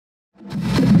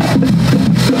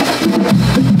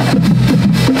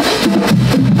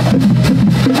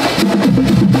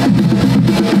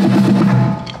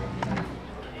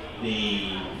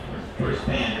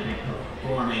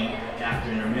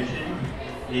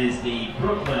is the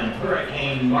Brooklyn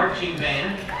Hurricane Marching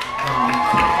Band from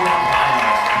Brooklyn, Ohio.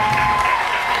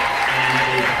 And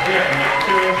it is Air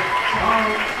Marshal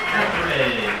Charles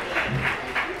Etheridge.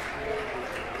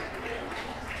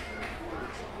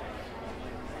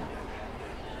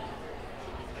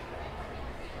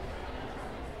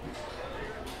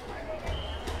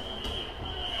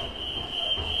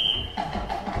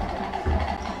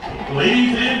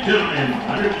 Ladies and gentlemen,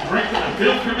 under the direction of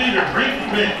Field Commander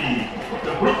Frank Becky,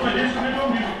 the Brooklyn Instrumental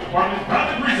Music Department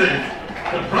proudly presents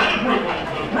the Pride of Brooklyn,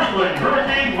 the Brooklyn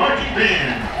Hurricane Marching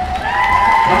Band.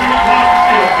 Coming across the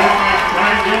field, led by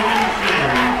Brian Gilman and Snare,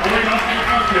 and playing off the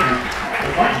tenor. The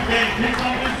marching band kicks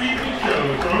off this evening's show,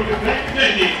 throwing us back to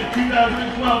decades of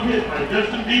 2012 hit by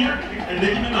Justin Bieber and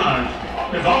Nicki Minaj.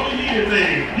 Because all we need is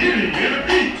a beauty and a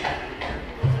beat.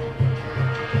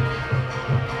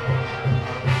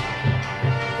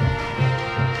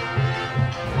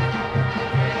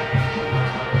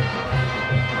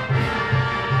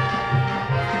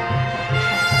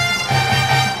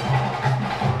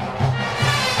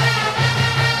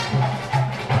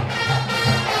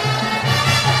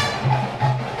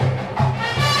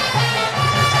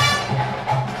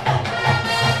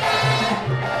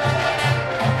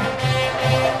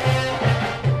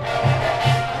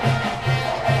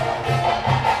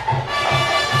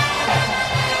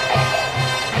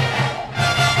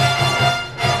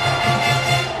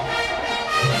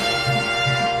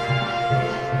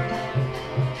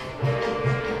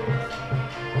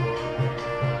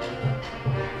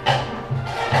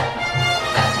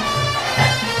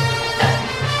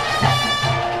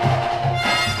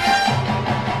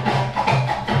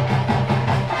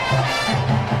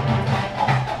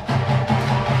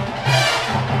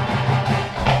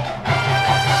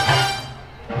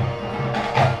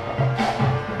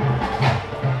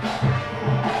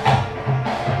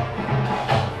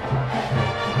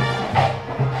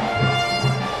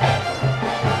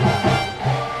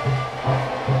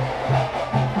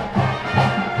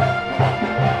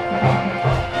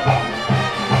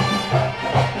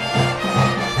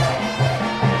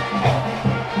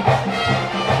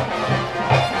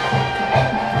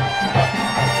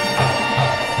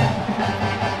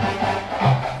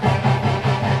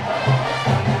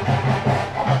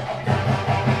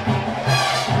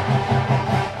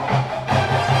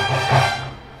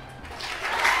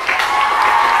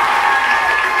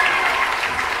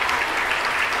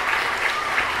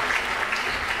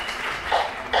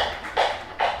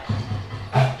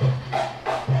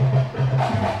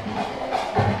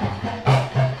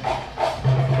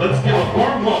 Let's give a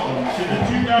warm welcome to the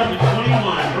 2021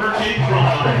 Hurricane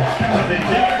Frontline as they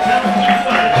take their talents to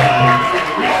sidelines for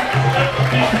the recent special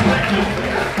feature practice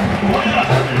center, One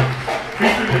Optimist,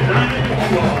 featuring the dynamic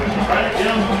duo as they ride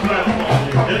down on the platform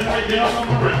and Desiree down on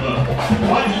the marimba.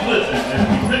 Watch and listen as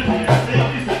we set the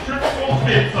Mercedes centrifugal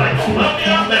spin cycle lovely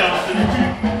outbound to the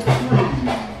groove.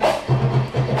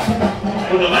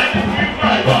 With a landing gear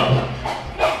drive up.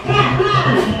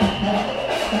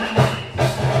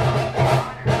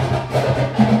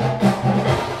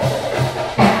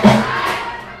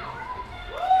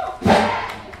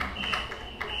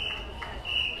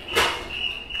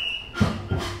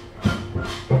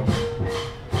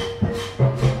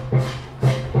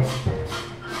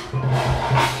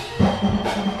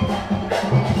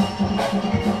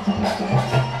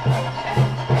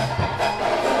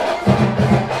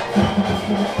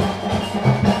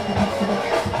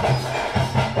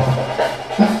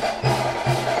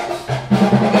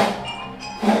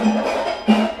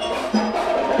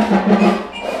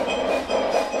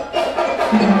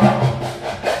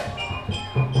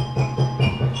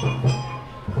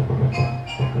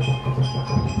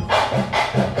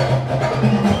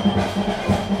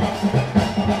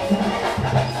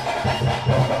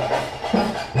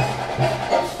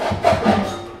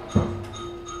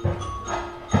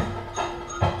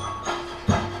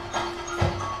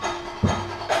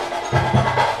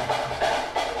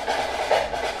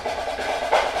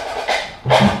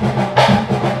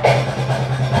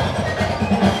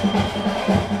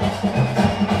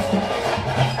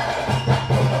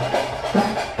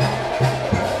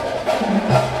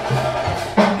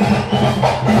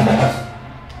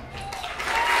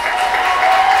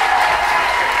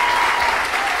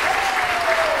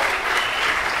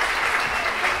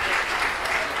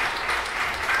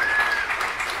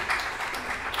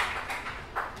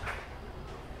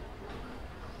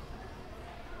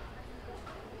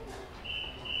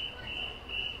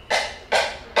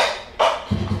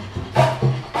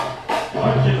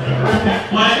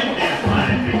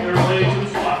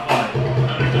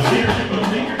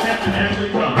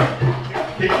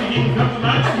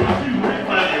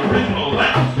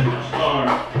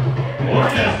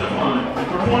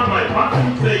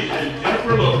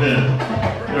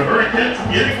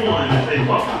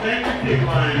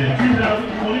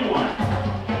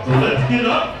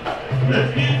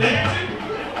 Let's get dancing,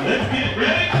 let's get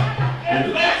ready,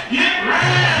 and let's get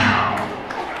round!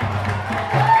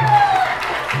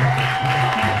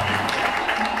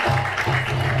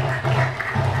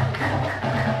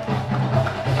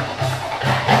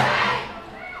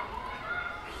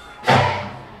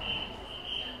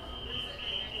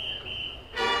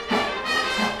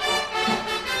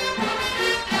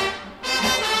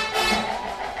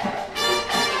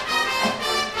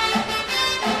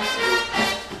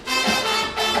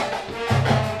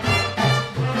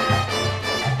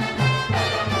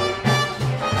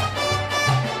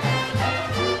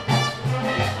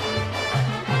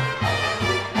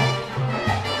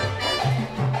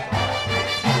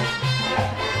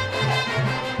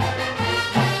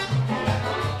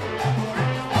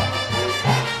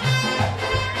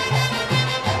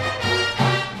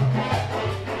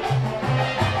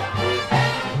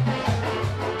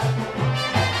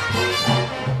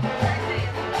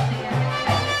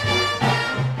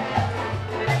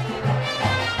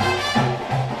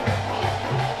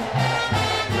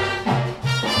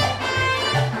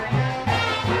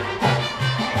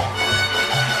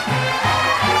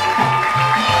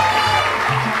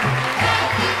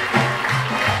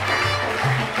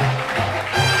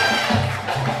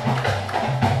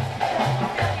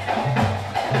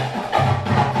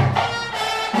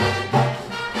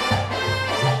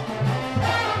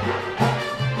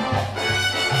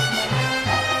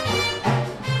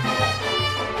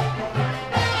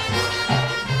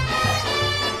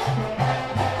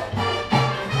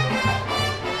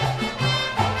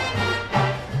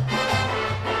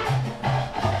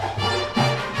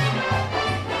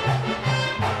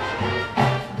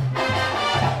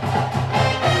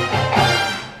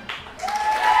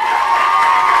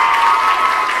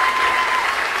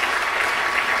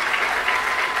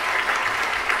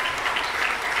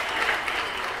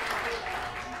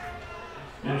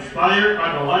 Inspired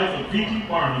by the life of P.T.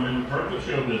 Barnum and the birth of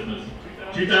show business,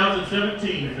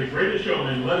 2017, The Greatest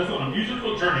Showman led us on a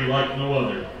musical journey like no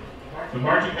other. The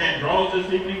marching band draws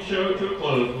this evening's show to a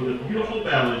close with a beautiful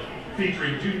ballad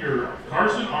featuring junior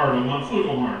Carson Artem on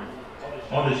flugelhorn.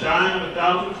 While the shine of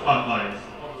 1,000 spotlights,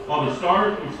 while the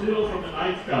stars we steal from the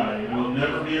night sky, will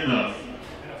never be enough.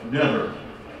 Never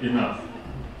enough.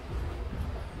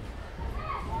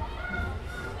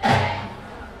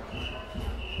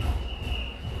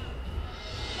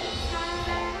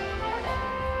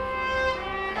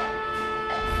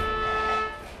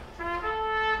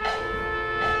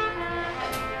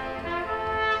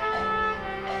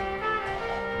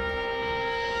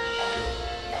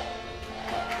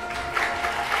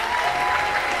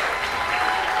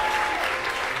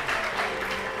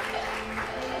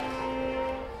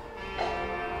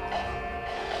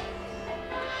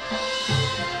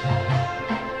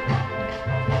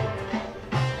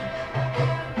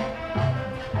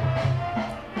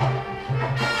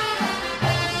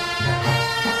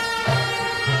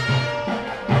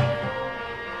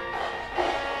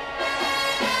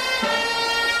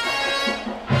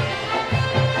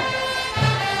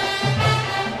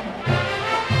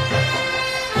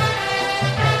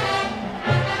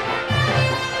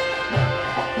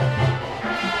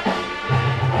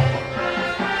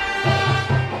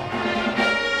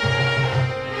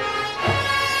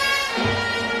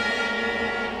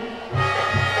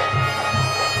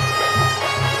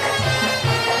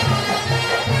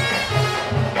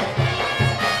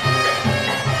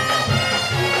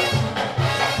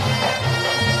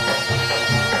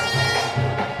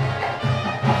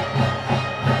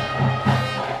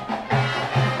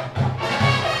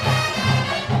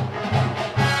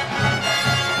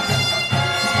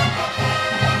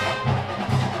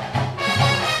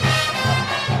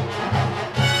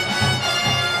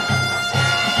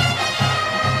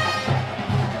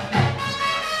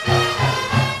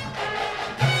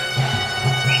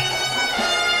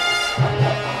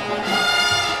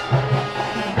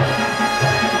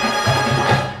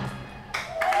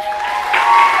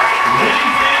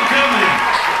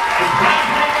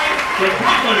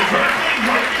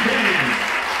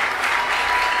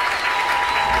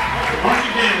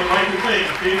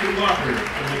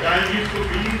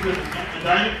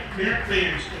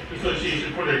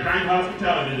 Association for their kind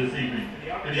hospitality this evening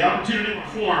and the opportunity to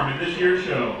perform in this year's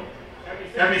show.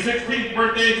 Happy 16th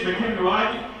birthday to McKinley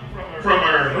Light from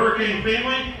our Hurricane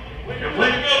family, and way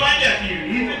to go my nephew,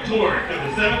 Ethan Tork of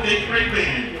the 7th 8th grade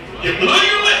band. You blew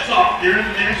your lips off during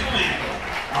the national anthem.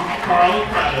 Carl is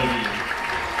proud of you.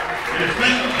 And a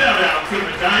special shout out to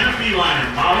Medina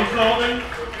Beeliner, Molly Sullivan,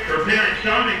 her parents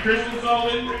Sean and Kristen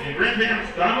Sullivan, and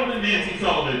grandparents Donald and Nancy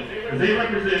Sullivan, as they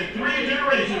represent 3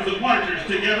 generations of marchers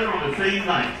together on the same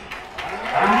night.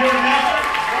 I'm your announcer,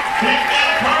 Big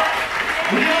Daddy Kurt.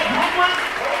 We are Brooklyn.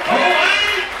 Away!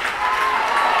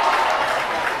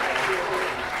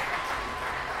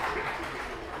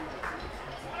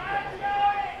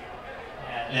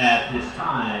 At this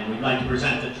time, we'd like to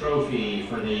present the trophy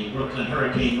for the Brooklyn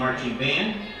Hurricane Marching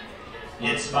Band.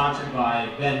 It's sponsored by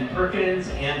Ben Perkins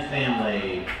and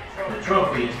family. The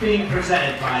trophy is being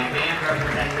presented by band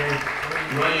representatives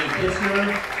William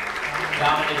Kistner,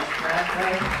 Dominic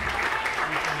Stratford,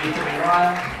 Ethan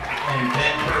Roth, and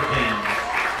Ben Perkins.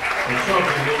 The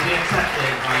trophy will be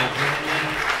accepted by Brandon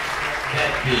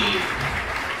Betke.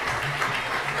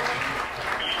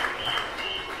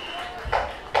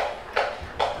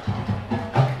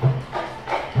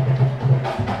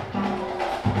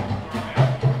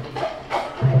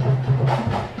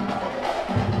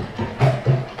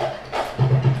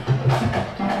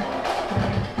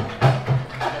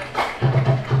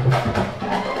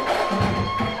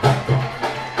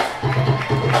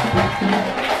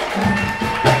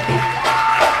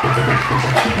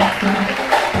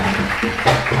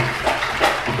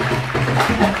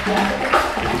 Yeah.